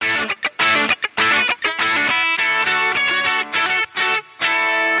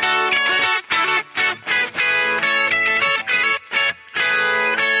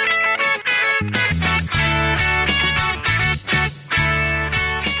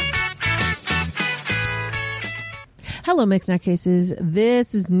Hello, Mixed Nutcases.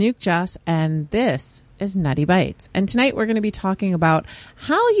 This is Nuke Joss, and this is Nutty Bites. And tonight we're going to be talking about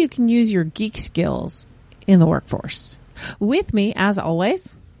how you can use your geek skills in the workforce. With me, as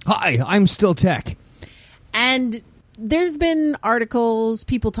always. Hi, I'm Still Tech. And there's been articles,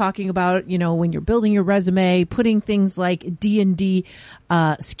 people talking about, you know, when you're building your resume, putting things like D&D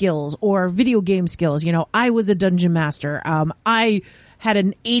skills or video game skills. You know, I was a dungeon master. I had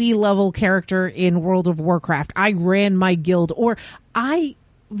an 80 level character in World of Warcraft. I ran my guild, or I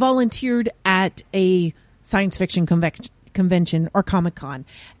volunteered at a science fiction convention or Comic-Con.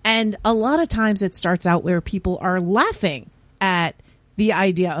 And a lot of times it starts out where people are laughing at the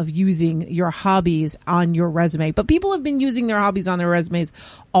idea of using your hobbies on your resume. But people have been using their hobbies on their resumes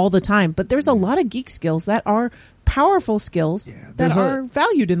all the time. But there's a lot of geek skills that are powerful skills that are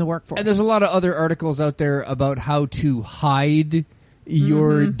valued in the workforce. And there's a lot of other articles out there about how to hide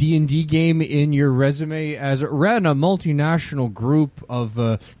your D&D game in your resume, as it ran a multinational group of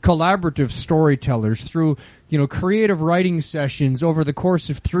collaborative storytellers through, you know, creative writing sessions over the course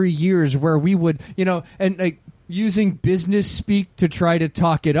of 3 years, where we would, you know, and like using business speak to try to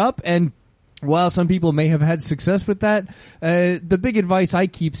talk it up. And while some people may have had success with that, the big advice I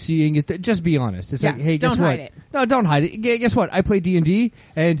keep seeing is that just be honest. It's like, hey, guess what? Don't hide it. No, don't hide it. Guess what? I play D&D,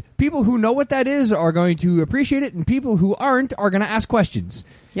 and people who know what that is are going to appreciate it, and people who aren't are going to ask questions.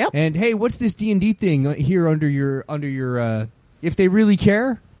 Yep. And hey, what's this D&D thing here under your if they really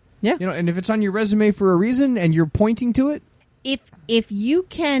care? Yeah. You know, and if it's on your resume for a reason and you're pointing to it. If you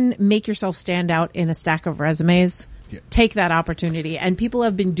can make yourself stand out in a stack of resumes, take that opportunity. And people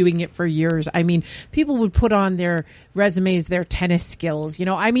have been doing it for years. I mean, people would put on their resumes their tennis skills. You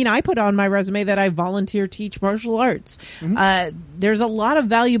know, I mean, I put on my resume that I volunteer teach martial arts. There's a lot of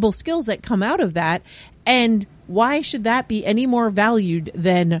valuable skills that come out of that. And why should that be any more valued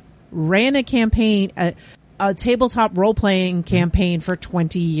than ran a campaign, a tabletop role-playing campaign for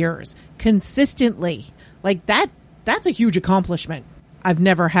 20 years consistently? Like that's a huge accomplishment. I've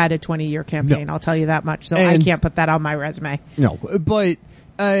never had a 20-year campaign. No. I'll tell you that much. So I can't put that on my resume. No, but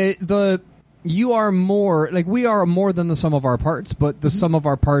you are more, like, we are more than the sum of our parts, but the sum of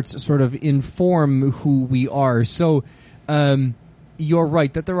our parts sort of inform who we are. So you're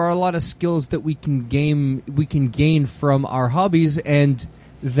right that there are a lot of skills that we can gain from our hobbies, and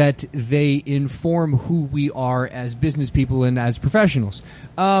that they inform who we are as business people and as professionals.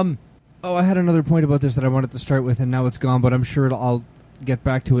 I had another point about this that I wanted to start with, and now it's gone, but I'm sure I'll get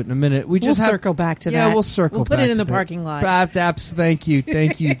back to it in a minute. We'll circle back to that. Yeah, we'll circle back. We'll put it in the parking lot. Apps, thank you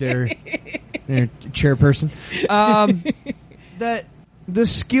there, chairperson. That the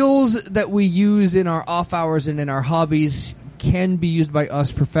skills that we use in our off hours and in our hobbies can be used by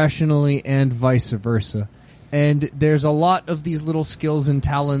us professionally, and vice versa. And there's a lot of these little skills and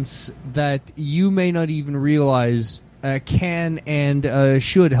talents that you may not even realize can and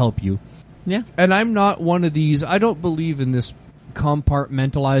should help you. Yeah. And I'm not one of these. I don't believe in this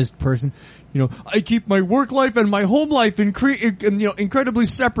compartmentalized person. You know, I keep my work life and my home life incredibly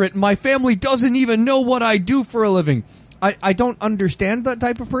separate. My family doesn't even know what I do for a living. I don't understand that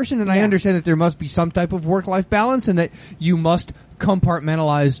type of person, and I understand that there must be some type of work-life balance, and that you must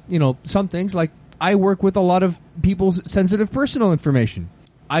compartmentalize, you know, some things. Like, I work with a lot of people's sensitive personal information.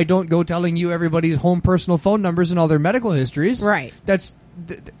 I don't go telling you everybody's home personal phone numbers and all their medical histories. Right. That's,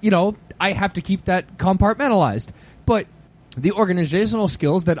 you know, I have to keep that compartmentalized. But the organizational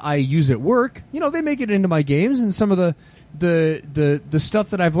skills that I use at work, you know, they make it into my games, and some of the stuff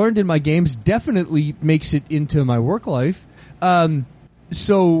that I've learned in my games definitely makes it into my work life.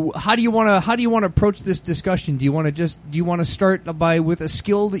 So how do you want to approach this discussion? Do you want to start with a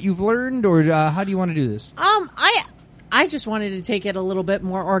skill that you've learned, or how do you want to do this? I just wanted to take it a little bit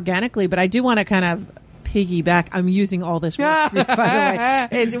more organically, but I do want to kind of piggyback. I'm using all this work speak, by the way.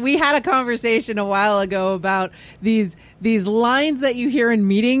 And we had a conversation a while ago about these lines that you hear in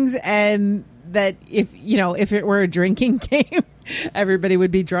meetings, and that if it were a drinking game, everybody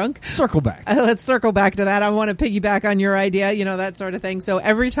would be drunk. Circle back. Let's circle back to that. I want to piggyback on your idea, you know, that sort of thing. So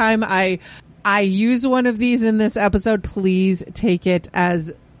every time I use one of these in this episode, please take it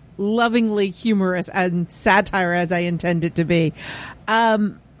as lovingly humorous and satire as I intend it to be.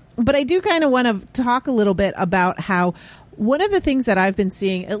 But I do kind of want to talk a little bit about how one of the things that I've been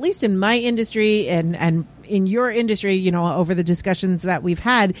seeing, at least in my industry and in your industry, you know, over the discussions that we've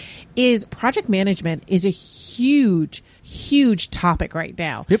had, is project management is a huge, huge topic right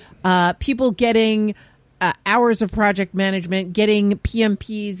now. Yep. People getting hours of project management, getting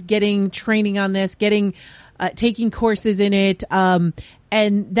PMPs, getting training on this, taking courses in it, and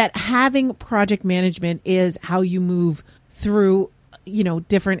that having project management is how you move through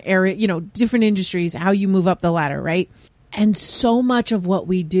different area, different industries, how you move up the ladder, right? And so much of what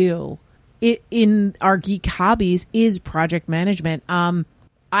we do in our geek hobbies is project management.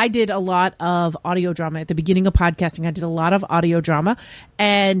 I did a lot of audio drama at the beginning of podcasting. I did a lot of audio drama,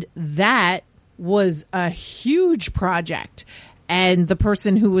 and that was a huge project. And the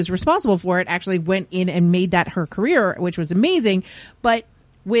person who was responsible for it actually went in and made that her career, which was amazing. But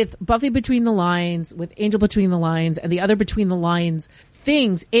with Buffy Between the Lines, with Angel Between the Lines, and the other Between the Lines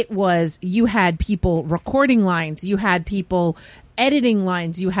things, it was, you had people recording lines, you had people editing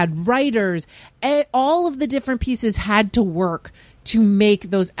lines, you had writers, all of the different pieces had to work to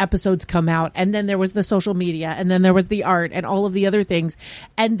make those episodes come out. And then there was the social media, and then there was the art and all of the other things.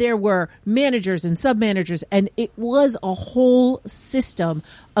 And there were managers and sub-managers, and it was a whole system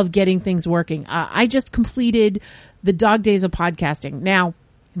of getting things working. I just completed the Dog Days of Podcasting. Now,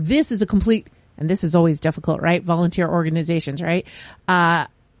 this is and this is always difficult, right? Volunteer organizations, right?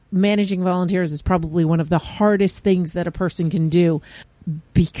 Managing volunteers is probably one of the hardest things that a person can do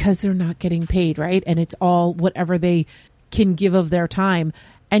because they're not getting paid, right? And it's all whatever they can give of their time.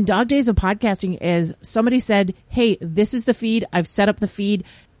 And Dog Days of Podcasting is, somebody said, hey, this is the feed. I've set up the feed.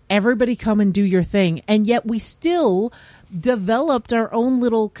 Everybody come and do your thing. And yet we still developed our own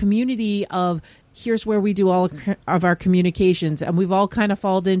little community of, here's where we do all of our communications. And we've all kind of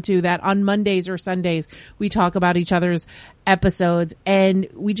fallen into that. On Mondays or Sundays, we talk about each other's episodes, and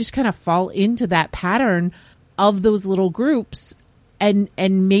we just kind of fall into that pattern of those little groups and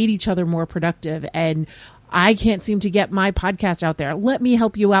made each other more productive. And I can't seem to get my podcast out there. Let me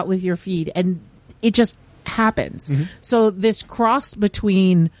help you out with your feed. And it just happens. Mm-hmm. So this cross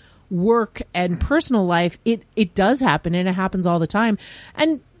between work and personal life, it does happen, and it happens all the time.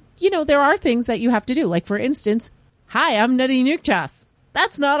 And there are things that you have to do. Like, for instance, hi, I'm Nutty Nukechas.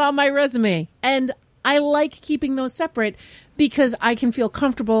 That's not on my resume. And I like keeping those separate because I can feel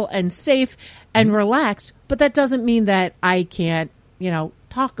comfortable and safe and relaxed. But that doesn't mean that I can't,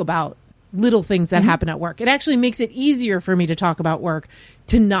 talk about little things that happen at work. It actually makes it easier for me to talk about work,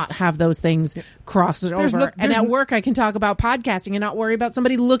 to not have those things cross it over. And at work, I can talk about podcasting and not worry about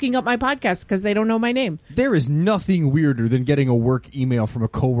somebody looking up my podcast because they don't know my name. There is nothing weirder than getting a work email from a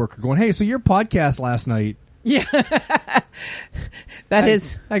coworker going, hey, so your podcast last night. Yeah.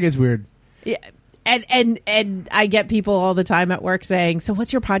 That gets weird. Yeah. And I get people all the time at work saying, so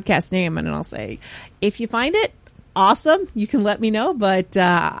what's your podcast name? And I'll say, if you find it, awesome. You can let me know, but,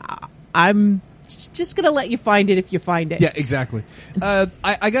 I'm just going to let you find it if you find it. Yeah, exactly.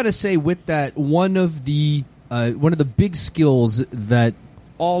 I got to say, with that, one of the big skills that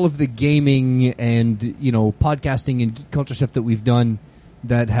all of the gaming and, podcasting and geek culture stuff that we've done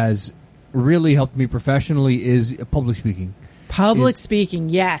that has really helped me professionally is public speaking. Public speaking,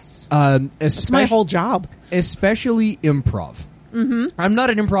 yes. That's my whole job. Especially improv. Mm-hmm. I'm not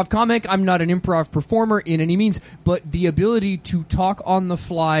an improv comic. I'm not an improv performer in any means, but the ability to talk on the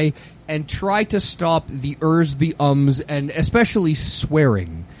fly and try to stop the the ums, and especially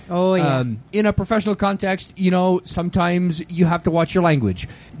swearing. Oh, yeah. In a professional context, sometimes you have to watch your language.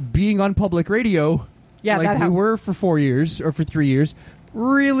 Being on public radio, like we were for 4 years or for 3 years,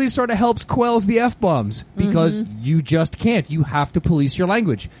 really sort of helps quells the F-bombs because you just can't. You have to police your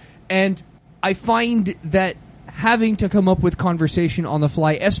language. And I find that having to come up with conversation on the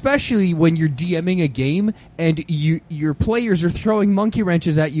fly, especially when you're DMing a game and your players are throwing monkey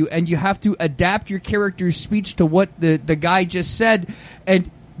wrenches at you and you have to adapt your character's speech to what the guy just said, and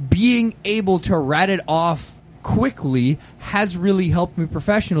being able to rat it off quickly has really helped me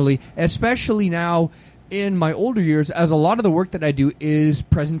professionally, especially now in my older years, as a lot of the work that I do is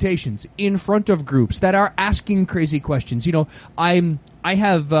presentations in front of groups that are asking crazy questions.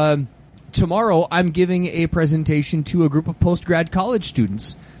 Tomorrow, I'm giving a presentation to a group of post-grad college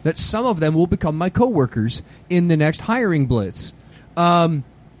students that some of them will become my coworkers in the next hiring blitz.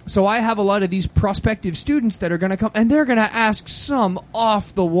 So I have a lot of these prospective students that are going to come, and they're going to ask some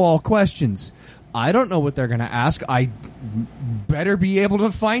off-the-wall questions. I don't know what they're going to ask. I better be able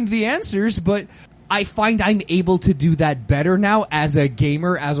to find the answers, but I find I'm able to do that better now as a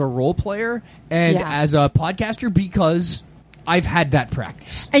gamer, as a role player, and as a podcaster because I've had that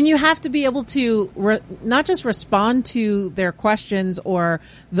practice. And you have to be able to not just respond to their questions or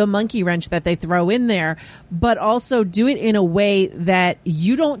the monkey wrench that they throw in there, but also do it in a way that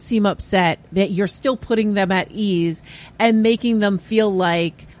you don't seem upset, that you're still putting them at ease and making them feel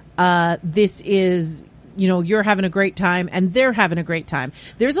like this is, you're having a great time and they're having a great time.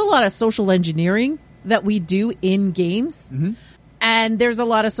 There's a lot of social engineering that we do in games, and there's a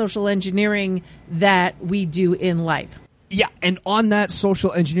lot of social engineering that we do in life. Yeah, and on that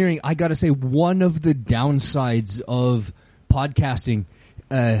social engineering, I gotta say, one of the downsides of podcasting,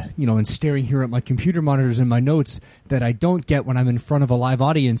 and staring here at my computer monitors and my notes that I don't get when I'm in front of a live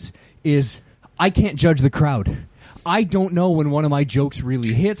audience is I can't judge the crowd. I don't know when one of my jokes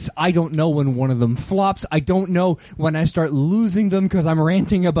really hits. I don't know when one of them flops. I don't know when I start losing them because I'm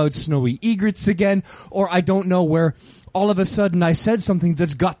ranting about snowy egrets again, or I don't know where all of a sudden I said something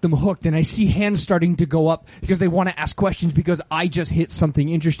that's got them hooked and I see hands starting to go up because they want to ask questions because I just hit something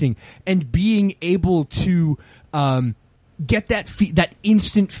interesting. And being able to get that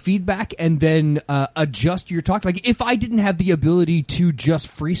instant feedback and then adjust your talk. Like if I didn't have the ability to just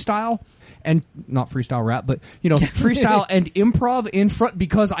freestyle, and not freestyle rap, but freestyle and improv in front,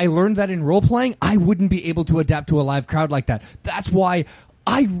 because I learned that in role playing, I wouldn't be able to adapt to a live crowd like that. That's why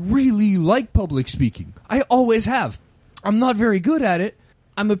I really like public speaking. I always have. I'm not very good at it.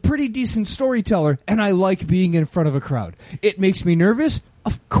 I'm a pretty decent storyteller, and I like being in front of a crowd. It makes me nervous?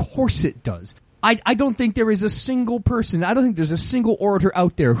 Of course it does. I don't think there is a single person, I don't think there's a single orator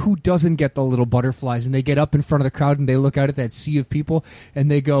out there who doesn't get the little butterflies, and they get up in front of the crowd and they look out at that sea of people and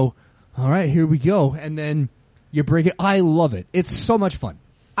they go, all right, here we go. And then you break it. I love it. It's so much fun.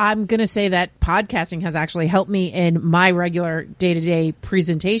 I'm going to say that podcasting has actually helped me in my regular day-to-day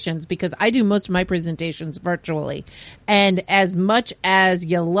presentations because I do most of my presentations virtually. And as much as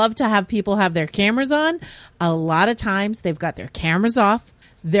you love to have people have their cameras on, a lot of times they've got their cameras off,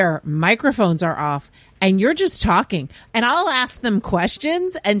 their microphones are off, and you're just talking. And I'll ask them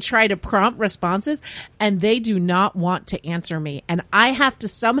questions and try to prompt responses, and they do not want to answer me. And I have to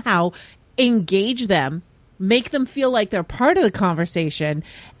somehow engage them, make them feel like they're part of the conversation.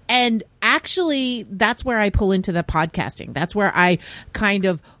 And actually, that's where I pull into the podcasting. That's where I kind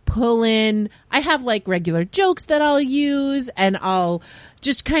of pull in. I have like regular jokes that I'll use, and I'll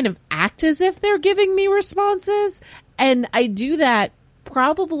just kind of act as if they're giving me responses. And I do that.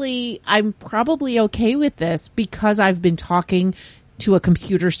 I'm probably okay with this because I've been talking to a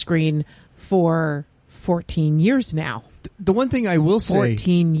computer screen for 14 years now. The one thing I will say...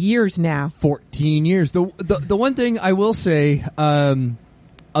 14 years now. 14 years. The one thing I will say,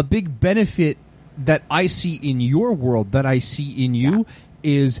 a big benefit that I see in your world, that I see in you,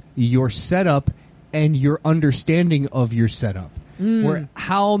 is your setup and your understanding of your setup. Where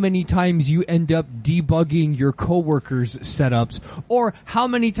how many times you end up debugging your coworkers' setups, or how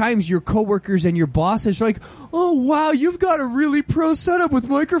many times your coworkers and your boss is like, oh wow, you've got a really pro setup with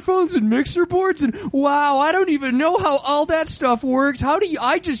microphones and mixer boards, and wow, I don't even know how all that stuff works. How do you?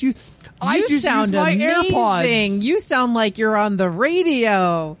 I just use my AirPods. You sound like you're on the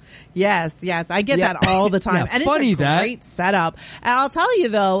radio. Yes, I get that all the time, and funny, it's a great setup. And I'll tell you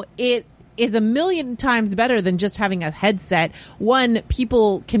though, it is a million times better than just having a headset. One,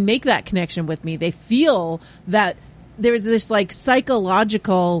 people can make that connection with me. They feel that there's this like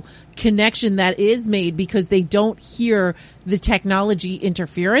psychological connection that is made because they don't hear the technology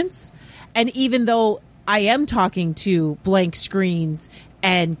interference. And even though I am talking to blank screens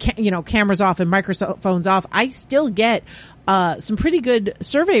and cameras off and microphones off, I still get some pretty good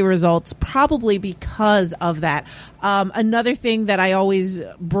survey results, probably because of that. Another thing that I always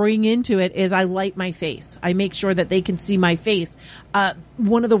bring into it is I light my face. I make sure that they can see my face.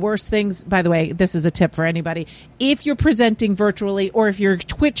 One of the worst things, by the way, this is a tip for anybody. If you're presenting virtually, or if you're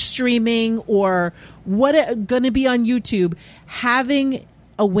Twitch streaming, or going to be on YouTube, having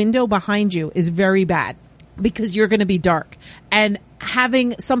a window behind you is very bad because you're going to be dark. And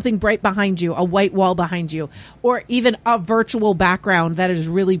having something bright behind you, a white wall behind you, or even a virtual background that is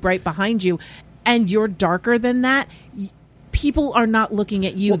really bright behind you, and you're darker than that, people are not looking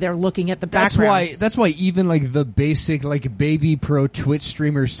at you, they're looking at the background. That's why even like the basic like baby pro Twitch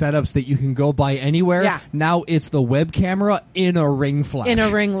streamer setups that you can go buy anywhere, now it's the web camera in a ring flash. In a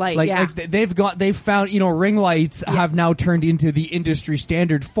ring light, like they've found, ring lights have now turned into the industry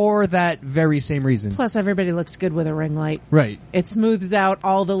standard for that very same reason. Plus everybody looks good with a ring light. Right. It smooths out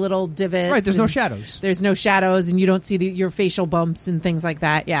all the little divots. Right, there's no shadows. There's no shadows, and you don't see your facial bumps and things like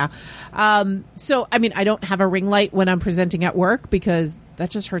that, So, I mean, I don't have a ring light when I'm presenting at work because that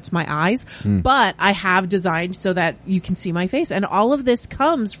just hurts my eyes. But I have designed so that you can see my face. And all of this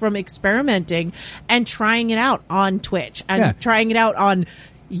comes from experimenting and trying it out on Twitch and trying it out on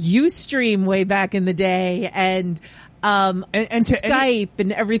Ustream way back in the day and Skype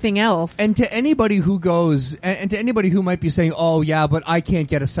and everything else. And to anybody who goes, and to anybody who might be saying, oh yeah, but I can't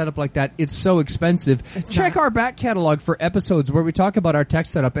get a setup like that, it's so expensive. Check our back catalog for episodes where we talk about our tech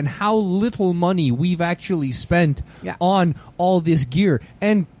setup and how little money we've actually spent on all this gear.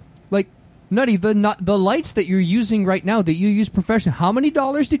 And like, Nutty, the lights that you're using right now, that you use professionally, how many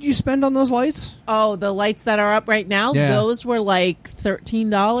dollars did you spend on those lights? Oh, the lights that are up right now, those were like $13,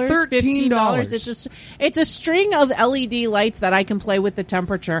 $15. It's a string of LED lights that I can play with the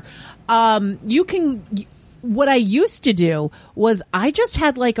temperature. What I used to do was I just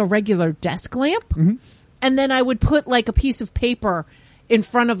had like a regular desk lamp, and then I would put like a piece of paper in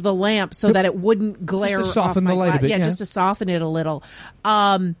front of the lamp so that it wouldn't glare just to soften off the light a bit. Yeah, just to soften it a little.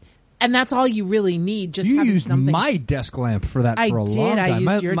 And that's all you really need. Just you used something. My desk lamp for that for a long time. I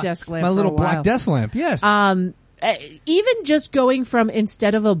used your desk lamp. My for little a while. black desk lamp. Yes. Even just going from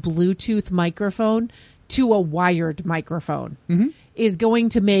instead of a Bluetooth microphone to a wired microphone is going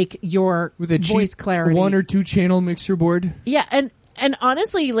to make your with a voice clarity 1 or 2 channel mixer board. Yeah, and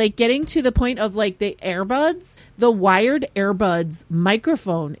honestly, like getting to the point of like the earbuds, the wired earbuds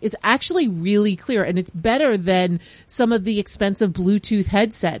microphone is actually really clear, and it's better than some of the expensive Bluetooth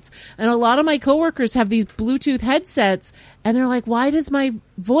headsets. And a lot of my coworkers have these Bluetooth headsets, and they're like, why does my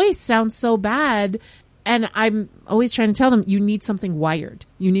voice sound so bad? And I'm always trying to tell them, you need something wired.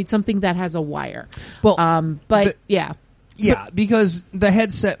 You need something that has a wire. Well, yeah. Yeah, because the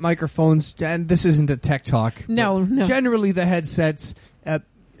headset microphones, and this isn't a tech talk. No. Generally, the headsets,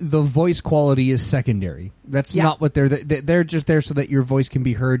 the voice quality is secondary. That's not what they're just there so that your voice can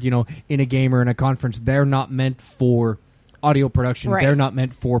be heard, in a game or in a conference. They're not meant for audio production. Right. They're not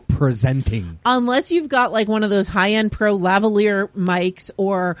meant for presenting. Unless you've got like one of those high-end pro lavalier mics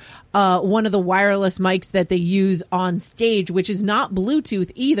or one of the wireless mics that they use on stage, which is not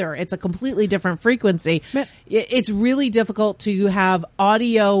Bluetooth either. It's a completely different frequency. It's really difficult to have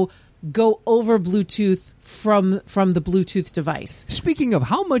audio go over Bluetooth from the Bluetooth device. Speaking of,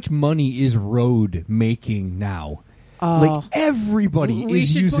 how much money is Rode making now? Like everybody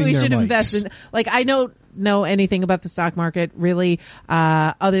is using their mics. We should invest in, like, I don't know anything about the stock market really,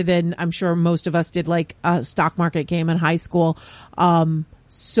 other than I'm sure most of us did like a stock market game in high school.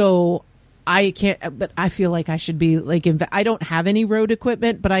 So I can't, but I feel like I should be like, I don't have any Rode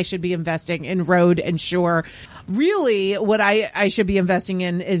equipment, but I should be investing in Rode and Shure. Really what I should be investing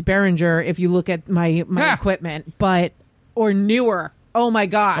in is Behringer if you look at my equipment, or Newer. Oh my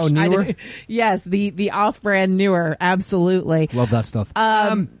gosh. Oh, Newer? Yes, the off-brand Newer. Absolutely. Love that stuff.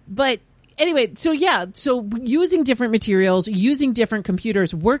 But anyway, so using different materials, using different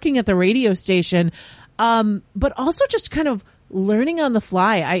computers, working at the radio station, but also just kind of learning on the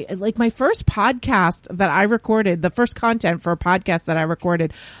fly. I like my first podcast that I recorded, the first content for a podcast that I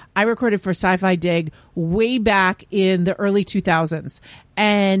recorded for Sci-Fi Dig way back in the early 2000s.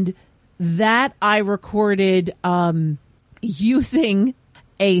 And that I recorded, using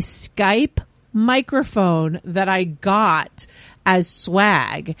a Skype microphone that I got as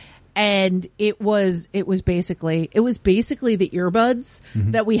swag. And it was basically the earbuds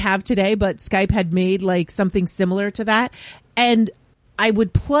that we have today, but Skype had made like something similar to that. And I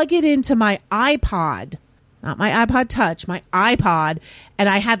would plug it into my iPod, not my iPod Touch, my iPod. And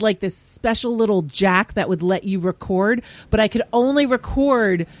I had like this special little jack that would let you record, but I could only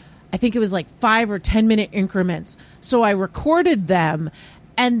record, I think it was like 5 or 10 minute increments. So I recorded them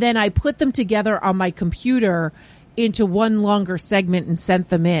and then I put them together on my computer into one longer segment and sent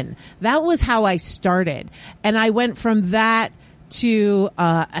them in. That was how I started. And I went from that to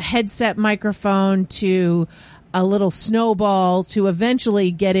a headset microphone to a little snowball to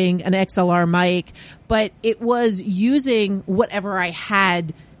eventually getting an XLR mic. But it was using whatever I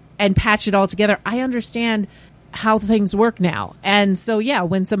had and patch it all together. I understand how things work now. And so, yeah,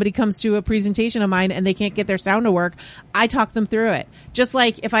 when somebody comes to a presentation of mine and they can't get their sound to work, I talk them through it. Just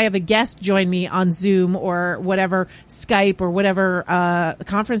like if I have a guest join me on Zoom or whatever, Skype or whatever,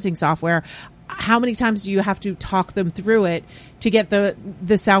 conferencing software, how many times do you have to talk them through it to get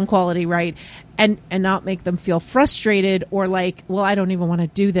the sound quality right and not make them feel frustrated or like, well, I don't even want to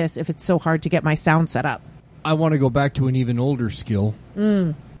do this if it's so hard to get my sound set up. I want to go back to an even older skill.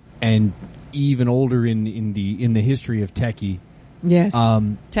 And even older in the history of techie. Yes.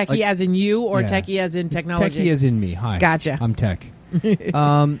 Techie as in you or techie as in technology? Techie as in me. Hi. Gotcha. I'm tech.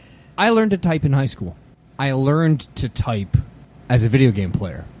 I learned to type in high school. I learned to type as a video game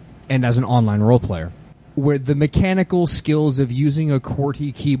player and as an online role player, where the mechanical skills of using a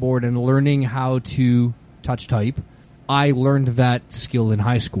QWERTY keyboard and learning how to touch type, I learned that skill in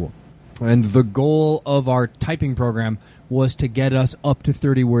high school. And the goal of our typing program was to get us up to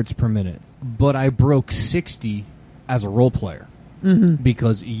 30 words per minute. But I broke 60 as a role player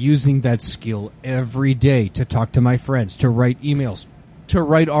because using that skill every day to talk to my friends, to write emails, to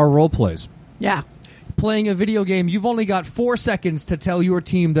write our role plays. Yeah. Playing a video game, you've only got 4 seconds to tell your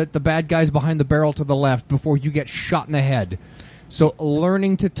team that the bad guy's behind the barrel to the left before you get shot in the head. So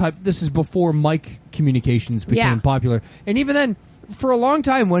learning to type, this is before mic communications became popular. And even then, for a long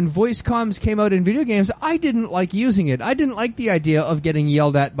time, when voice comms came out in video games, I didn't like using it. I didn't like the idea of getting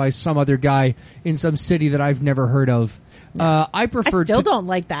yelled at by some other guy in some city that I've never heard of. I preferred. I still don't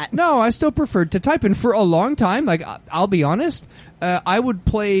like that. No, I still preferred to type. And for a long time, like, I'll be honest, I would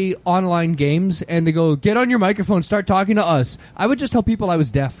play online games and they go, get on your microphone, start talking to us. I would just tell people I was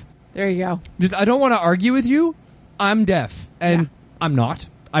deaf. There you go. Just, I don't want to argue with you. I'm deaf. And I'm not.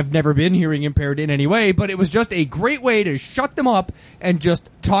 I've never been hearing impaired in any way, but it was just a great way to shut them up and just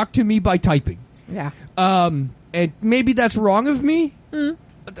talk to me by typing. Yeah. And maybe that's wrong of me.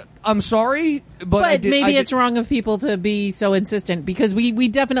 I'm sorry, but maybe it's wrong of people to be so insistent, because we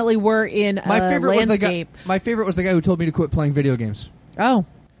definitely were in a landscape. My favorite was the guy who told me to quit playing video games. Oh.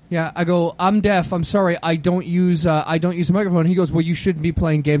 Yeah, I go, I'm deaf. I'm sorry. I don't use a microphone. He goes, well, you shouldn't be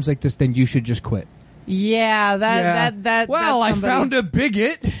playing games like this. Then you should just quit. Yeah, that. Well, I found a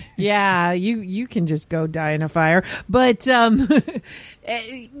bigot. Yeah, you can just go die in a fire. But there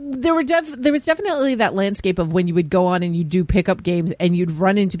was definitely that landscape of when you would go on and you do pickup games and you'd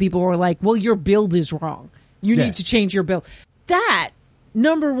run into people who were like, "Well, your build is wrong. You need to change your build." That,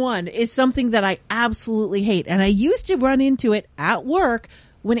 number one, is something that I absolutely hate, and I used to run into it at work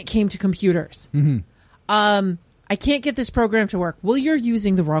when it came to computers. Mm-hmm. I can't get this program to work. Well, you're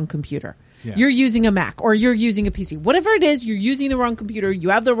using the wrong computer. Yeah. You're using a Mac or you're using a PC. Whatever it is, you're using the wrong computer. You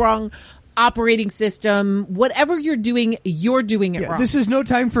have the wrong operating system. Whatever you're doing it wrong. This is no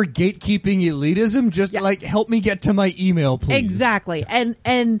time for gatekeeping elitism. Just like, help me get to my email, please. Exactly.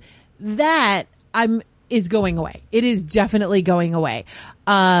 And that is going away. It is definitely going away.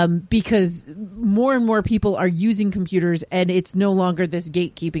 Because more and more people are using computers and it's no longer this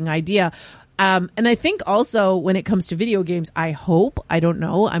gatekeeping idea. And I think also when it comes to video games, I don't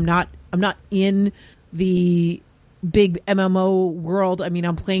know, I'm not in the big MMO world. I mean,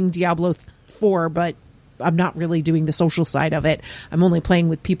 I'm playing Diablo 4, but I'm not really doing the social side of it. I'm only playing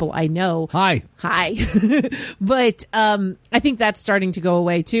with people I know. Hi. But I think that's starting to go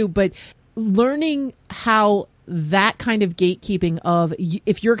away too. But learning how that kind of gatekeeping of,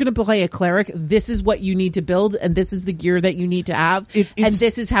 if you're going to play a cleric, this is what you need to build and this is the gear that you need to have and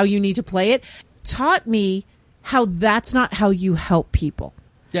this is how you need to play it, taught me how that's not how you help people.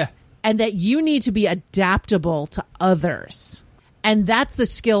 Yeah. And that you need to be adaptable to others. And that's the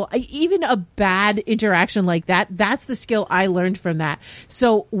skill. Even a bad interaction like that, that's the skill I learned from that.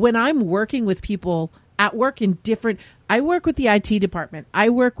 So when I'm working with people at work I work with the IT department. I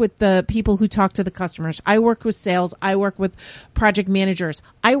work with the people who talk to the customers. I work with sales. I work with project managers.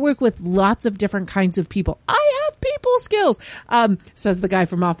 I work with lots of different kinds of people. I have people skills, says the guy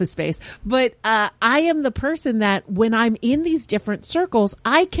from Office Space. But I am the person that when I'm in these different circles,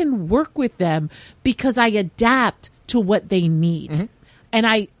 I can work with them because I adapt to what they need. Mm-hmm. And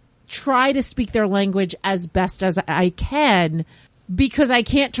I try to speak their language as best as I can, because I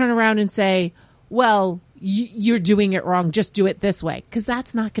can't turn around and say, well, you're doing it wrong. Just do it this way. Because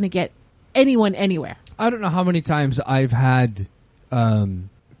that's not going to get anyone anywhere. I don't know how many times I've had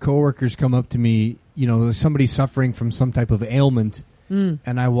coworkers come up to me, somebody suffering from some type of ailment, and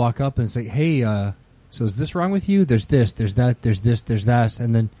I walk up and say, hey, so is this wrong with you? There's this, there's that, there's this, there's that.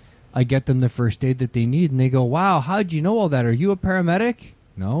 And then I get them the first aid that they need, and they go, wow, how'd you know all that? Are you a paramedic?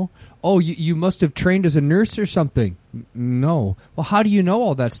 No. Oh, you must have trained as a nurse or something. No. Well, how do you know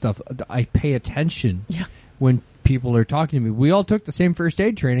all that stuff? I pay attention when people are talking to me. We all took the same first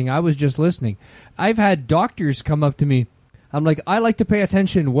aid training. I was just listening. I've had doctors come up to me. I'm like, I like to pay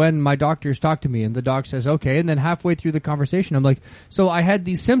attention when my doctors talk to me. And the doc says, okay. And then halfway through the conversation, I'm like, so I had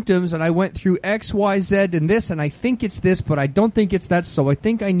these symptoms and I went through X, Y, Z and this, and I think it's this, but I don't think it's that. So I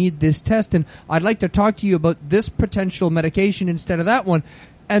think I need this test. And I'd like to talk to you about this potential medication instead of that one.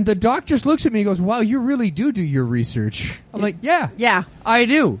 And the doc just looks at me and goes, wow, you really do your research. I'm like, yeah, I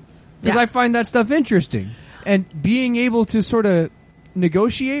do. Because I find that stuff interesting. And being able to sort of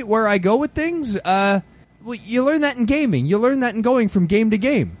negotiate where I go with things, well, you learn that in gaming. You learn that in going from game to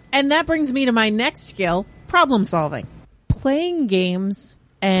game. And that brings me to my next skill, problem solving. Playing games,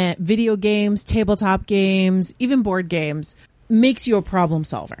 video games, tabletop games, even board games, makes you a problem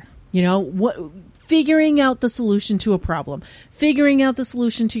solver. Figuring out the solution to a problem, figuring out the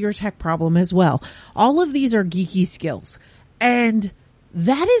solution to your tech problem as well. All of these are geeky skills. And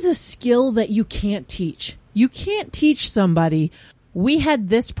that is a skill that you can't teach. You can't teach somebody, we had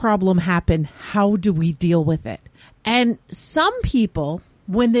this problem happen, how do we deal with it? And some people,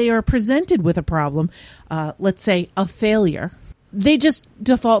 when they are presented with a problem, let's say a failure, they just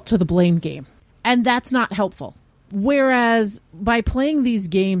default to the blame game. And that's not helpful. Whereas by playing these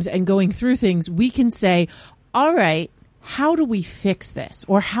games and going through things, we can say, all right, how do we fix this?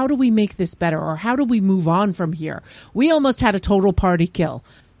 Or how do we make this better? Or how do we move on from here? We almost had a total party kill.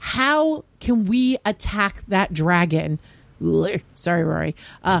 How can we attack that dragon? Sorry, Rory.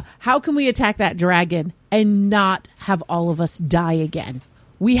 How can we attack that dragon and not have all of us die again?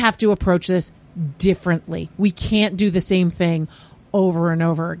 We have to approach this differently. We can't do the same thing over and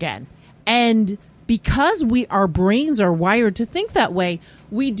over again. And because our brains are wired to think that way,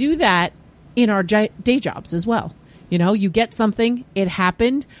 we do that in our day jobs as well. You know, you get something, it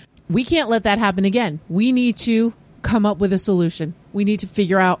happened. We can't let that happen again. We need to come up with a solution. We need to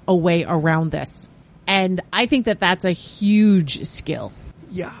figure out a way around this. And I think that that's a huge skill.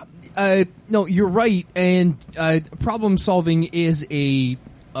 Yeah. No, you're right. And problem solving is a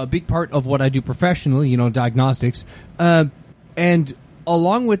big part of what I do professionally, you know, diagnostics. And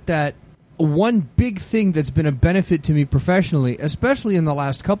along with that, one big thing that's been a benefit to me professionally, especially in the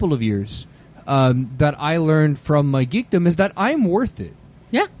last couple of years, that I learned from my geekdom is that I'm worth it.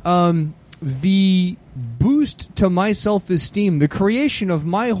 Yeah. The boost to my self-esteem, the creation of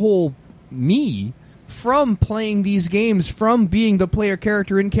my whole me from playing these games, from being the player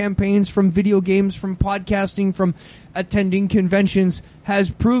character in campaigns, from video games, from podcasting, from attending conventions,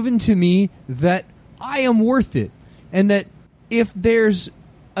 has proven to me that I am worth it. And that if there's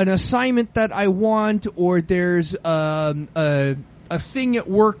an assignment that I want, or there's a thing at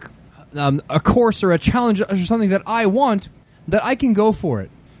work, a course or a challenge or something that I want, that I can go for it.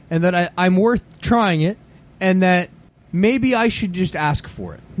 And that I'm worth trying it, and that maybe I should just ask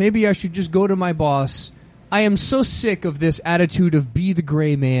for it. Maybe I should just go to my boss. I am so sick of this attitude of be the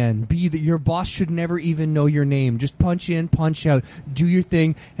gray man, your boss should never even know your name. Just punch in, punch out, do your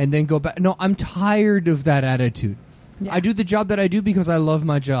thing, and then go back. No, I'm tired of that attitude. Yeah. I do the job that I do because I love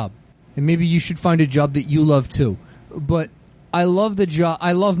my job. And maybe you should find a job that you love too. But I love the job.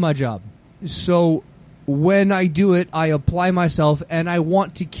 I love my job. So when I do it, I apply myself, and I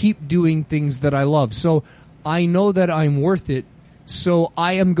want to keep doing things that I love. So I know that I'm worth it, so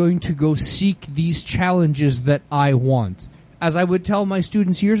I am going to go seek these challenges that I want. As I would tell my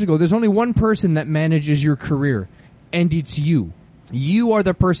students years ago, there's only one person that manages your career, and it's you. You are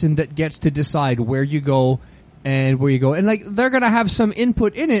the person that gets to decide where you go and where you go. And like, they're going to have some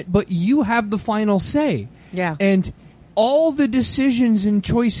input in it, but you have the final say. Yeah. And all the decisions and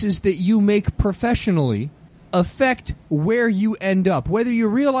choices that you make professionally affect where you end up, whether you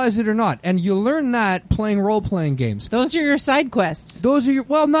realize it or not. And you learn that playing role-playing games. Those are your side quests. Those are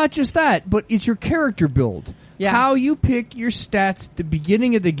well, not just that, but it's your character build. Yeah. How you pick your stats at the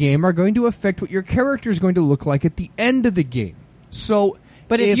beginning of the game are going to affect what your character is going to look like at the end of the game. So,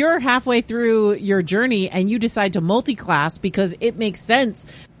 but if you're halfway through your journey and you decide to multi-class because it makes sense,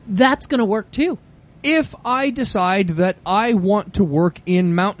 that's going to work too. If I decide that I want to work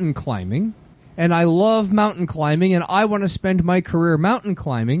in mountain climbing, and I love mountain climbing, and I want to spend my career mountain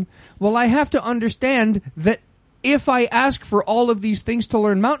climbing, well, I have to understand that if I ask for all of these things to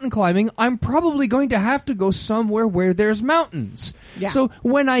learn mountain climbing, I'm probably going to have to go somewhere where there's mountains. Yeah. So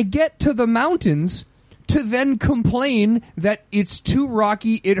when I get to the mountains, to then complain that it's too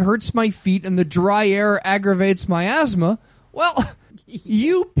rocky, it hurts my feet, and the dry air aggravates my asthma, well,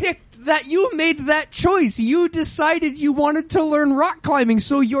 you picked that. You made that choice. You decided you wanted to learn rock climbing,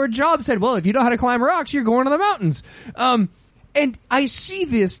 so your job said, well, if you know how to climb rocks, you're going to the mountains. And I see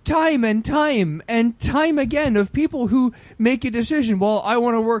this time and time again of people who make a decision. Well, I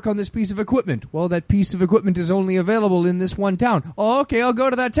want to work on this piece of equipment. Well, that piece of equipment is only available in this one town. Oh, okay, I'll go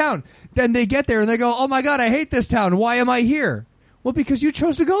to that town. Then they get there and they go, oh my God, I hate this town. Why am I here? Well, because you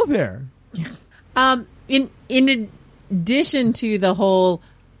chose to go there. In addition to the whole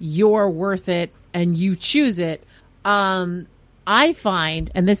you're worth it and you choose it, I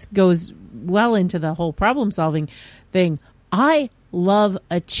find, and this goes well into the whole problem solving thing, I love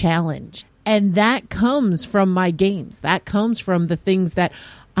a challenge. And that comes from my games. That comes from the things that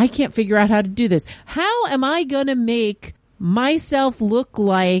I can't figure out how to do this. How am I going to make myself look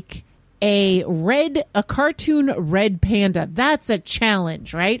like a cartoon red panda? That's a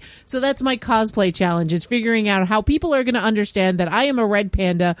challenge, right? So that's my cosplay challenge, is figuring out how people are going to understand that I am a red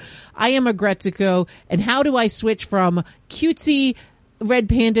panda, I am a Gretzico, and how do I switch from cutesy red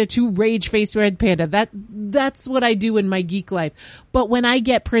panda to rage face red panda. That's what I do in my geek life. But when I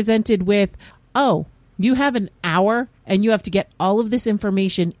get presented with, oh, you have an hour and you have to get all of this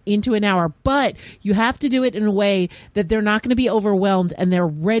information into an hour, but you have to do it in a way that they're not going to be overwhelmed and they're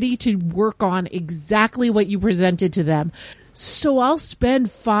ready to work on exactly what you presented to them. So I'll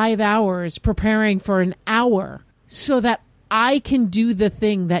spend 5 hours preparing for an hour so that I can do the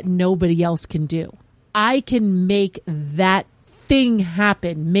thing that nobody else can do. I can make that thing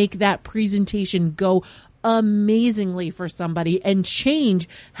happen, make that presentation go amazingly for somebody and change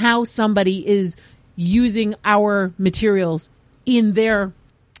how somebody is using our materials in their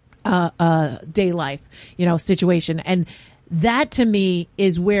day life, situation. And that to me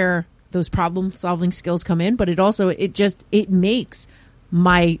is where those problem solving skills come in. But it makes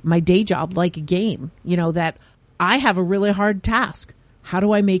my day job like a game, that I have a really hard task. How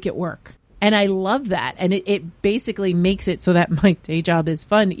do I make it work? And I love that. And it basically makes it so that my day job is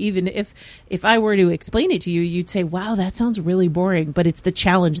fun. Even if I were to explain it to you, you'd say, wow, that sounds really boring, but it's the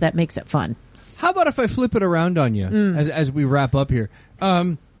challenge that makes it fun. How about if I flip it around on you as we wrap up here?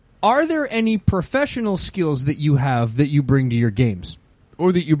 Are there any professional skills that you have that you bring to your games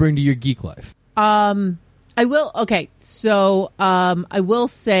or that you bring to your geek life? I will. Okay. So, I will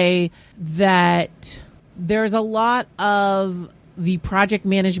say that there's a lot of the project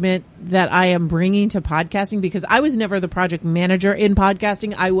management that I am bringing to podcasting, because I was never the project manager in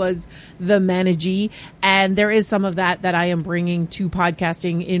podcasting. I was the managee, and there is some of that I am bringing to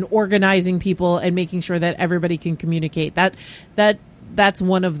podcasting in organizing people and making sure that everybody can communicate. That's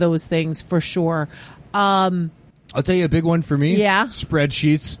one of those things for sure. I'll tell you a big one for me. Yeah.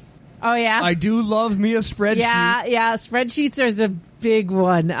 Spreadsheets. Oh yeah. I do love me a spreadsheet. Yeah. Spreadsheets is a big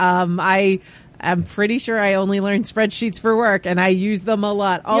one. I'm pretty sure I only learned spreadsheets for work, and I use them a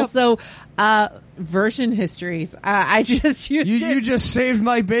lot. Yep. Also, version histories. I just used You just saved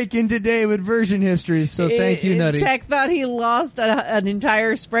my bacon today with version histories, so thank you, Nutty. Tech thought he lost an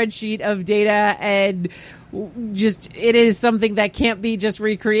entire spreadsheet of data, and it is something that can't be just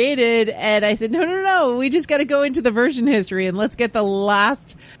recreated. And I said, no, we just got to go into the version history and let's get the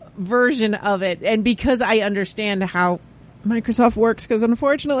last version of it. And because I understand how Microsoft works, because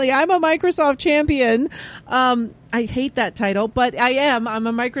unfortunately I'm a Microsoft champion. I hate that title, but I'm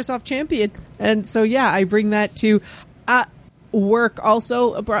a Microsoft champion. And so, yeah, I bring that to work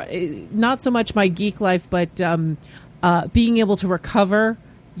also, not so much my geek life, but being able to recover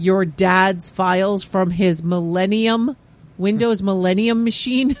your dad's files from his Windows Millennium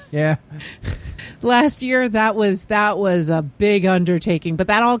machine. Yeah. Last year, that was a big undertaking, but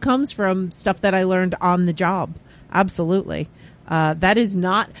that all comes from stuff that I learned on the job. Absolutely. That is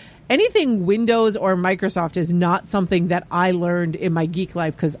not anything Windows or Microsoft is not something that I learned in my geek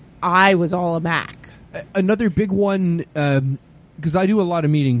life, because I was all a Mac. Another big one, because I do a lot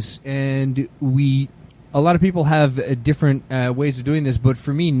of meetings, and a lot of people have different ways of doing this, but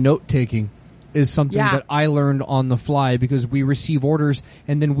for me, note-taking is something that I learned on the fly, because we receive orders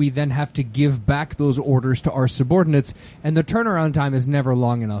and then we then have to give back those orders to our subordinates, and the turnaround time is never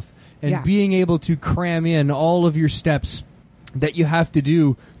long enough. And being able to cram in all of your steps that you have to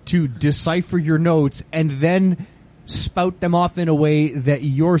do to decipher your notes and then spout them off in a way that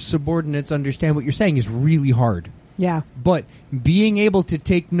your subordinates understand what you're saying is really hard. Yeah. But being able to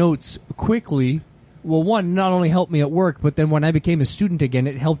take notes quickly, well, one, not only helped me at work, but then when I became a student again,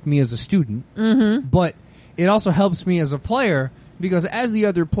 it helped me as a student. Mm-hmm. But it also helps me as a player, because as the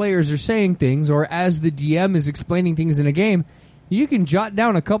other players are saying things, or as the DM is explaining things in a game, you can jot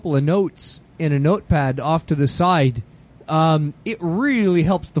down a couple of notes in a notepad off to the side. It really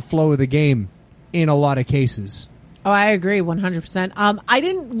helps the flow of the game in a lot of cases. Oh, I agree 100%. I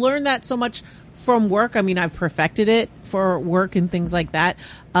didn't learn that so much from work. I mean, I've perfected it for work and things like that.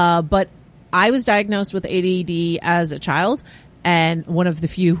 But I was diagnosed with ADD as a child, and one of the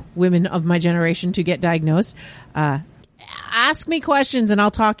few women of my generation to get diagnosed. Ask me questions and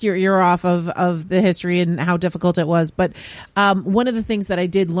I'll talk your ear off of the history and how difficult it was. But one of the things that I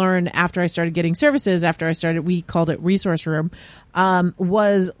did learn after I started getting services, we called it Resource Room,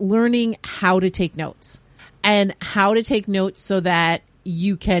 was learning how to take notes, and how to take notes so that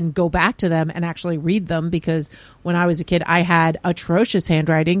you can go back to them and actually read them. Because when I was a kid, I had atrocious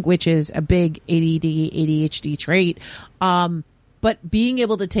handwriting, which is a big ADD, ADHD trait. But being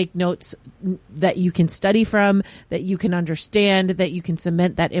able to take notes that you can study from, that you can understand, that you can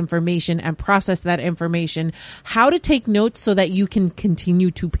cement that information and process that information, how to take notes so that you can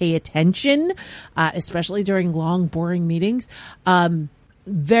continue to pay attention, especially during long, boring meetings.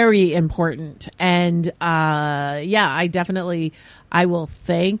 Very important. And, I will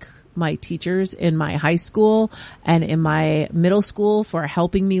thank my teachers in my high school and in my middle school for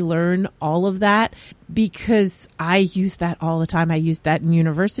helping me learn all of that, because I use that all the time. I use that in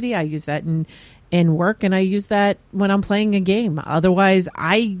university. I use that in work, and I use that when I'm playing a game. Otherwise,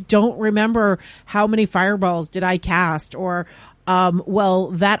 I don't remember how many fireballs did I cast, or,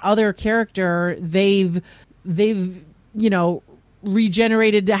 that other character, they've,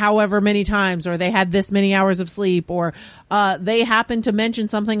 regenerated however many times, or they had this many hours of sleep, or they happened to mention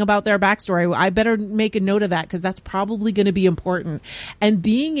something about their backstory. I better make a note of that, because that's probably going to be important. And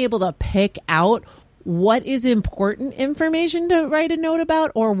being able to pick out what is important information to write a note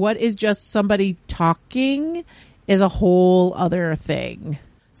about or what is just somebody talking is a whole other thing.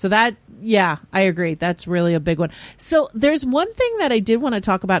 So that, yeah, I agree. That's really a big one. So there's one thing that I did want to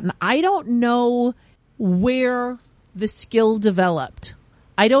talk about, and I don't know where the skill developed.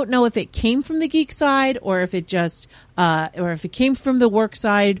 I don't know if it came from the geek side or if it just, or if it came from the work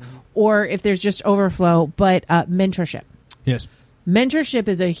side or if there's just overflow, but mentorship. Yes. Mentorship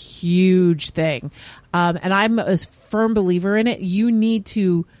is a huge thing. And I'm a firm believer in it. You need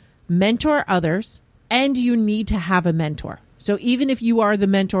to mentor others and you need to have a mentor. So even if you are the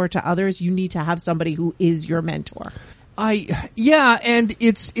mentor to others, you need to have somebody who is your mentor. Yeah, and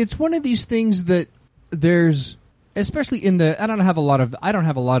it's one of these things that there's, especially in the, I don't have a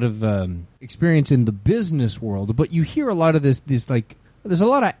lot of experience in the business world, but you hear a lot of this like, there's a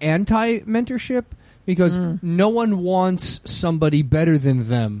lot of anti-mentorship because no one wants somebody better than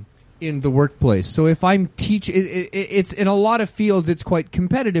them in the workplace. So if I'm it's in a lot of fields, it's quite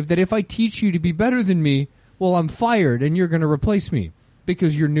competitive that if I teach you to be better than me, well, I'm fired and you're going to replace me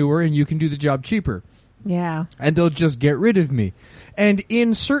because you're newer and you can do the job cheaper. Yeah. And they'll just get rid of me. And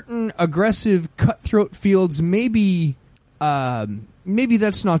in certain aggressive, cutthroat fields, maybe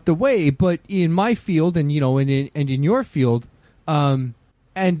that's not the way. But in my field, and in your field, and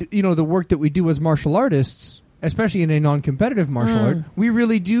the work that we do as martial artists, especially in a non-competitive martial art, we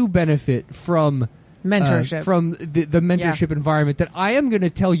really do benefit from mentorship, from the mentorship environment. That I am going to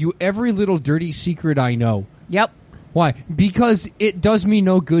tell you every little dirty secret I know. Yep. Why? Because it does me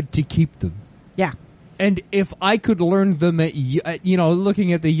no good to keep them. Yeah. And if I could learn them at,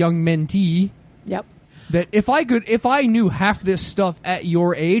 looking at the young mentee, yep, that if I knew half this stuff at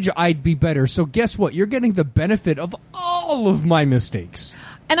your age, I'd be better. So guess what? You're getting the benefit of all of my mistakes.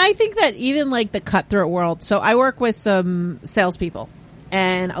 And I think that even like the cutthroat world. So I work with some salespeople,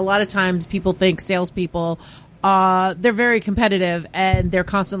 and a lot of times people think salespeople, they're very competitive and they're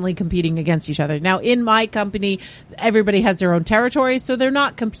constantly competing against each other. Now, in my company, everybody has their own territory, so they're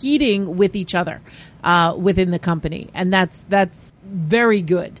not competing with each other within the company, and that's very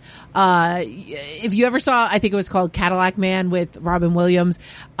good. If you ever saw, I think it was called Cadillac Man with Robin Williams,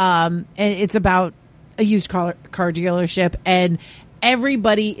 and it's about a used car dealership, and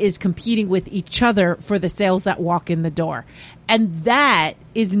everybody is competing with each other for the sales that walk in the door. And that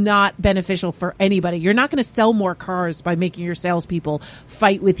is not beneficial for anybody. You're not going to sell more cars by making your salespeople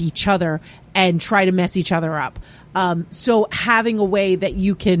fight with each other and try to mess each other up. So having a way that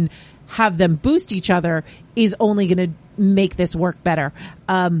you can have them boost each other is only going to make this work better.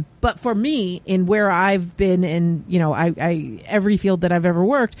 But for me, in where I've been in, I every field that I've ever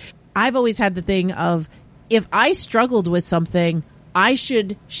worked, I've always had the thing of, if I struggled with something, I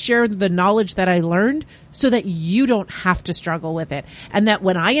should share the knowledge that I learned so that you don't have to struggle with it. And that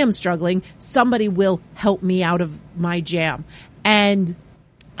when I am struggling, somebody will help me out of my jam. And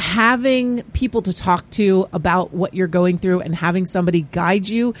having people to talk to about what you're going through and having somebody guide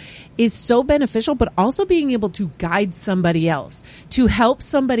you is so beneficial, but also being able to guide somebody else, to help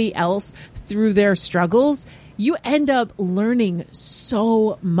somebody else through their struggles. You end up learning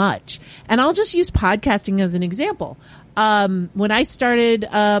so much. And I'll just use podcasting as an example. When I started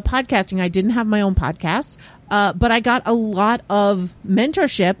podcasting, I didn't have my own podcast, but I got a lot of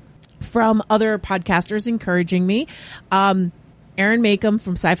mentorship from other podcasters encouraging me. Aaron Makem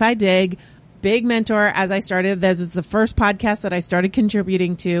from Sci-Fi Dig, big mentor as I started. This was the first podcast that I started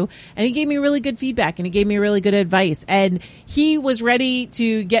contributing to, and he gave me really good feedback and he gave me really good advice. And he was ready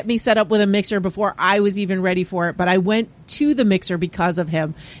to get me set up with a mixer before I was even ready for it, but I went to the mixer because of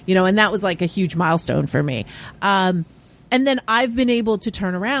him, and that was like a huge milestone for me. And then I've been able to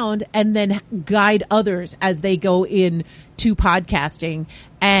turn around and then guide others as they go in to podcasting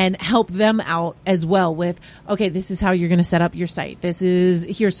and help them out as well with, okay, this is how you're going to set up your site.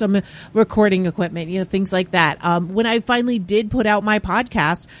 Here's some recording equipment, things like that. When I finally did put out my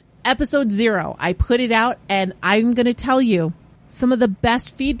podcast, episode 0, I put it out, and I'm going to tell you, some of the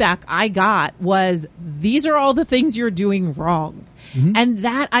best feedback I got was, these are all the things you're doing wrong. Mm-hmm. And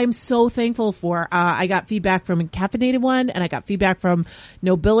that I'm so thankful for. I got feedback from Caffeinated One, and I got feedback from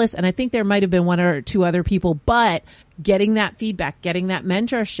Nobilis, and I think there might have been 1 or 2 other people, but getting that feedback, getting that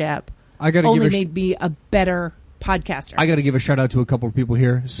mentorship only made me a better podcaster. I got to give a shout out to a couple of people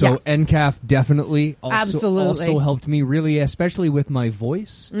here. So NCAF definitely also helped me really, especially with my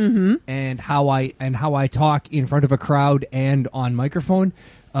voice and how I talk in front of a crowd and on microphone.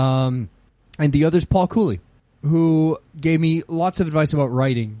 And the other's Paul Cooley, who gave me lots of advice about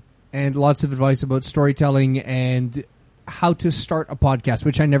writing and lots of advice about storytelling and how to start a podcast,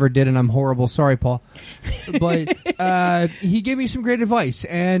 which I never did, and I'm horrible. Sorry, Paul. But he gave me some great advice,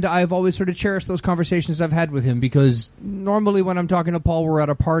 and I've always sort of cherished those conversations I've had with him, because normally when I'm talking to Paul, we're at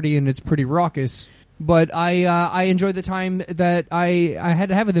a party and it's pretty raucous. But I enjoyed the time that I had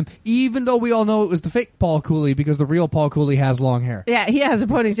to have with him, even though we all know it was the fake Paul Cooley, because the real Paul Cooley has long hair. Yeah, he has a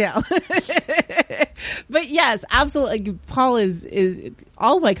ponytail. But yes, absolutely. Paul is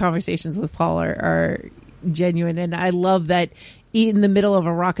all my conversations with Paul are genuine, and I love that in the middle of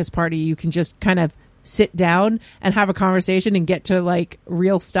a raucous party, you can just kind of sit down and have a conversation and get to like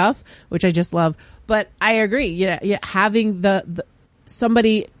real stuff, which I just love. But I agree. Yeah, having the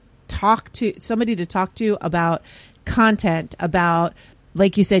somebody to talk to about content, about,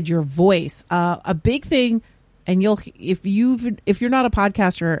 like you said, your voice, a big thing. And if you're not a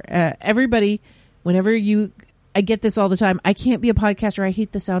podcaster, everybody, I get this all the time. I can't be a podcaster. I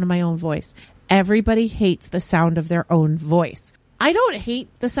hate the sound of my own voice. Everybody hates the sound of their own voice. I don't hate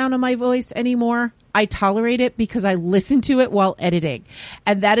the sound of my voice anymore. I tolerate it because I listen to it while editing.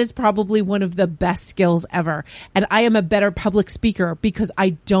 And that is probably one of the best skills ever. And I am a better public speaker because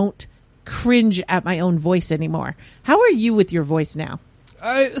I don't cringe at my own voice anymore. How are you with your voice now?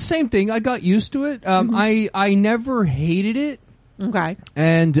 Same thing. I got used to it. I never hated it. Okay.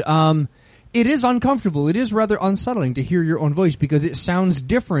 And it is uncomfortable. It is rather unsettling to hear your own voice, because it sounds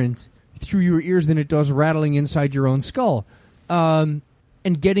different through your ears than it does rattling inside your own skull.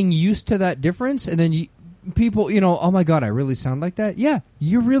 And getting used to that difference, and then people, oh my God, I really sound like that? Yeah,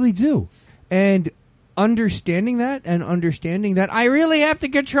 you really do. And understanding that I really have to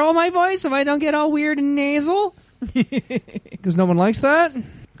control my voice if I don't get all weird and nasal. Because no one likes that.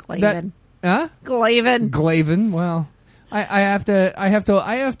 Glaven. Glaven. Well, I have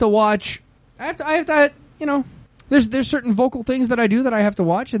to watch. There's certain vocal things that I do that I have to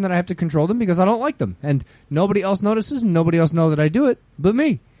watch, and that I have to control them because I don't like them, and nobody else notices, and nobody else knows that I do it but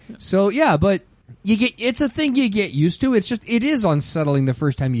me. So yeah, but it's a thing you get used to. It is unsettling the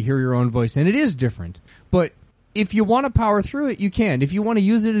first time you hear your own voice, and it is different. But if you want to power through it, you can. If you want to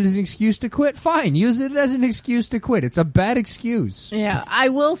use it as an excuse to quit, fine. Use it as an excuse to quit. It's a bad excuse. Yeah, I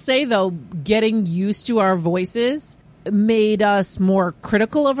will say though, getting used to our voices made us more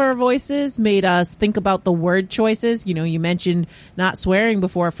critical of our voices, made us think about the word choices. You mentioned not swearing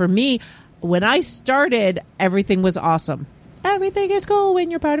before. For me, when I started, everything was awesome. Everything is cool when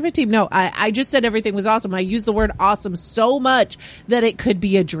you're part of a team. No, I just said everything was awesome. I used the word awesome so much that it could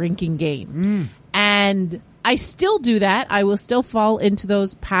be a drinking game. And I still do that. I will still fall into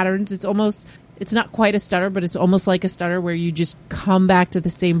those patterns. It's not quite a stutter, but it's almost like a stutter where you just come back to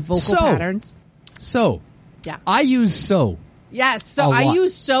the same vocal patterns. Yeah. I use so. Yes. So I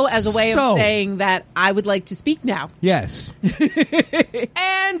use so as a way of saying that I would like to speak now. Yes.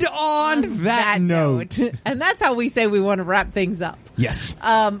 And on that note. And that's how we say we want to wrap things up. Yes.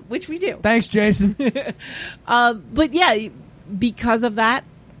 Which we do. Thanks, Jason. But yeah, because of that,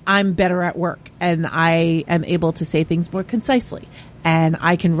 I'm better at work, and I am able to say things more concisely, and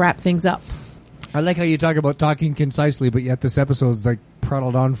I can wrap things up. I like how you talk about talking concisely, but yet this episode's like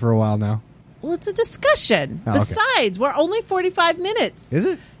prattled on for a while now. Well, it's a discussion. Oh, okay. Besides, we're only 45 minutes. Is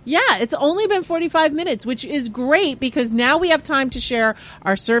it? Yeah, it's only been 45 minutes, which is great because now we have time to share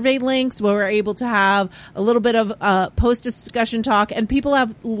our survey links where we're able to have a little bit of post-discussion talk, and people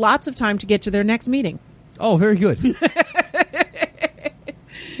have lots of time to get to their next meeting. Oh, very good.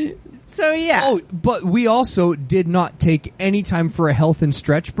 So, yeah. Oh, but we also did not take any time for a health and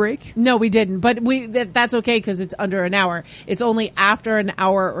stretch break. No, we didn't. But that's okay because it's under an hour. It's only after an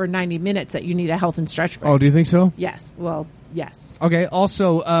hour or 90 minutes that you need a health and stretch break. Oh, do you think so? Yes. Well, yes. Okay.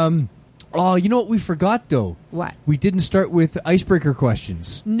 Also, you know what we forgot, though? What? We didn't start with icebreaker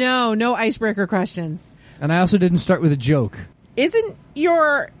questions. No icebreaker questions. And I also didn't start with a joke. Isn't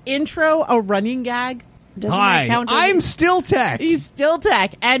your intro a running gag? Hi, I'm still Tech. He's still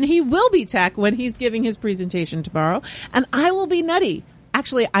Tech, and he will be Tech when he's giving his presentation tomorrow, and I will be Nutty.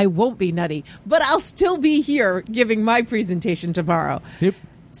 Actually, I won't be Nutty, but I'll still be here giving my presentation tomorrow. Yep.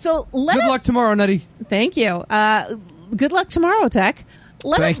 So good luck tomorrow, Nutty. Thank you. Good luck tomorrow, Tech.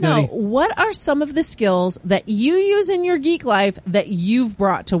 Let us know, Nutty. What are some of the skills that you use in your geek life that you've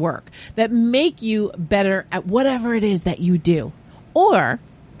brought to work that make you better at whatever it is that you do? Or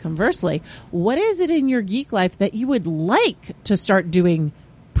conversely, what is it in your geek life that you would like to start doing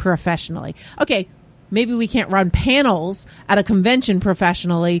professionally? Okay, maybe we can't run panels at a convention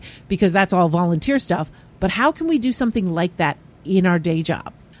professionally because that's all volunteer stuff, but how can we do something like that in our day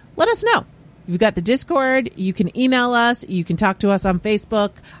job? Let us know. You've got the Discord. You can email us. You can talk to us on Facebook,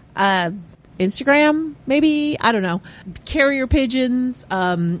 Instagram, maybe. I don't know. Carrier pigeons,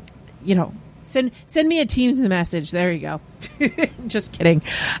 Send me a Teams message. There you go. Just kidding.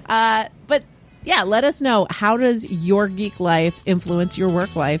 But yeah, let us know, how does your geek life influence your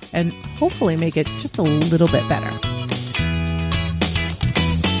work life, and hopefully make it just a little bit better.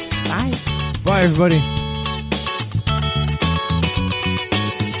 Bye. Bye, everybody.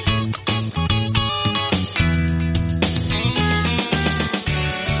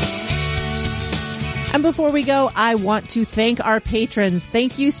 And before we go, I want to thank our patrons.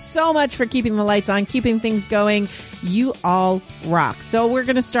 Thank you so much for keeping the lights on, keeping things going. You all rock. So we're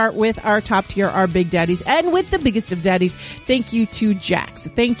going to start with our top tier, our big daddies, and with the biggest of daddies. Thank you to Jax.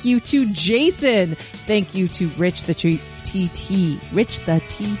 Thank you to Jason. Thank you to Rich the TT,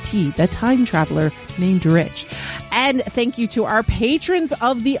 the time traveler named Rich. And thank you to our patrons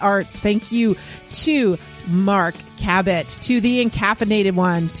of the arts. Thank you to Mark Cabot, to the Encaffeinated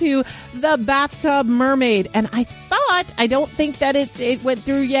One, to the Bathtub Mermaid. And I don't think that it went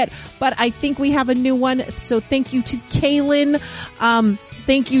through yet, but I think we have a new one. So thank you to Kaylin.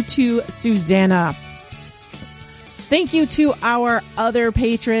 Thank you to Susanna. Thank you to our other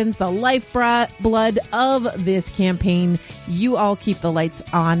patrons, the lifeblood of this campaign. You all keep the lights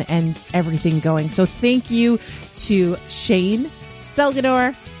on and everything going. So thank you to Shane,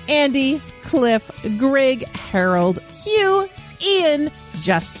 Selgador, Andy, Cliff, Greg, Harold, Hugh, Ian,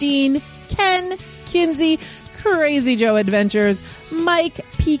 Justine, Ken, Kinsey, Crazy Joe Adventures, Mike,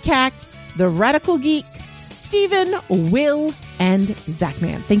 Peacock, The Radical Geek, Stephen, Will, and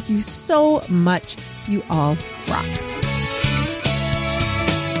Zachman. Thank you so much. You all rock.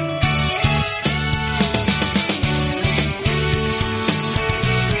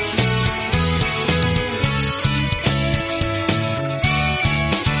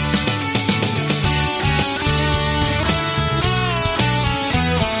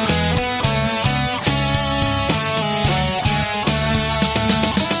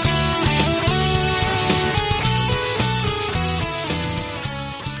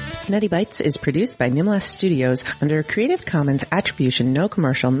 Nutty Bites is produced by Nimlas Studios under a Creative Commons Attribution No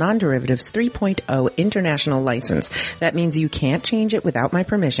Commercial Non-Derivatives 3.0 International License. That means you can't change it without my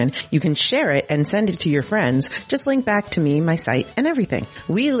permission. You can share it and send it to your friends. Just link back to me, my site, and everything.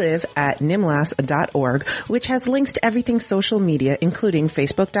 We live at nimlas.org, which has links to everything social media, including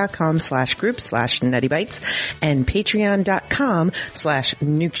facebook.com/group/nuttybites and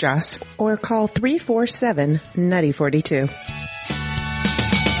patreon.com/nukejoss, or call 347-NUTTY42.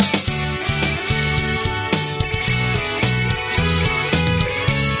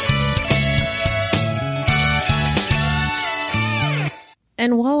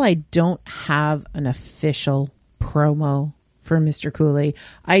 And while I don't have an official promo for Mr. Cooley,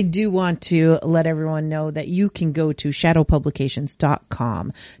 I do want to let everyone know that you can go to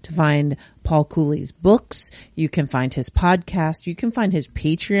shadowpublications.com to find Paul Cooley's books. You can find his podcast. You can find his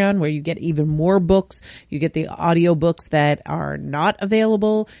Patreon, where you get even more books. You get the audio books that are not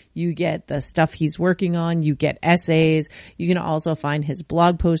available. You get the stuff he's working on. You get essays. You can also find his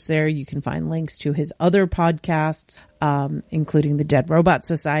blog posts there. You can find links to his other podcasts, including the Dead Robot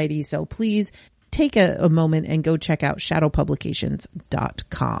Society. So please take a moment and go check out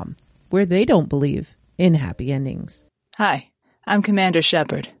shadowpublications.com, where they don't believe in happy endings. Hi, I'm Commander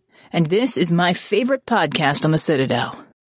Shepard, and this is my favorite podcast on the Citadel.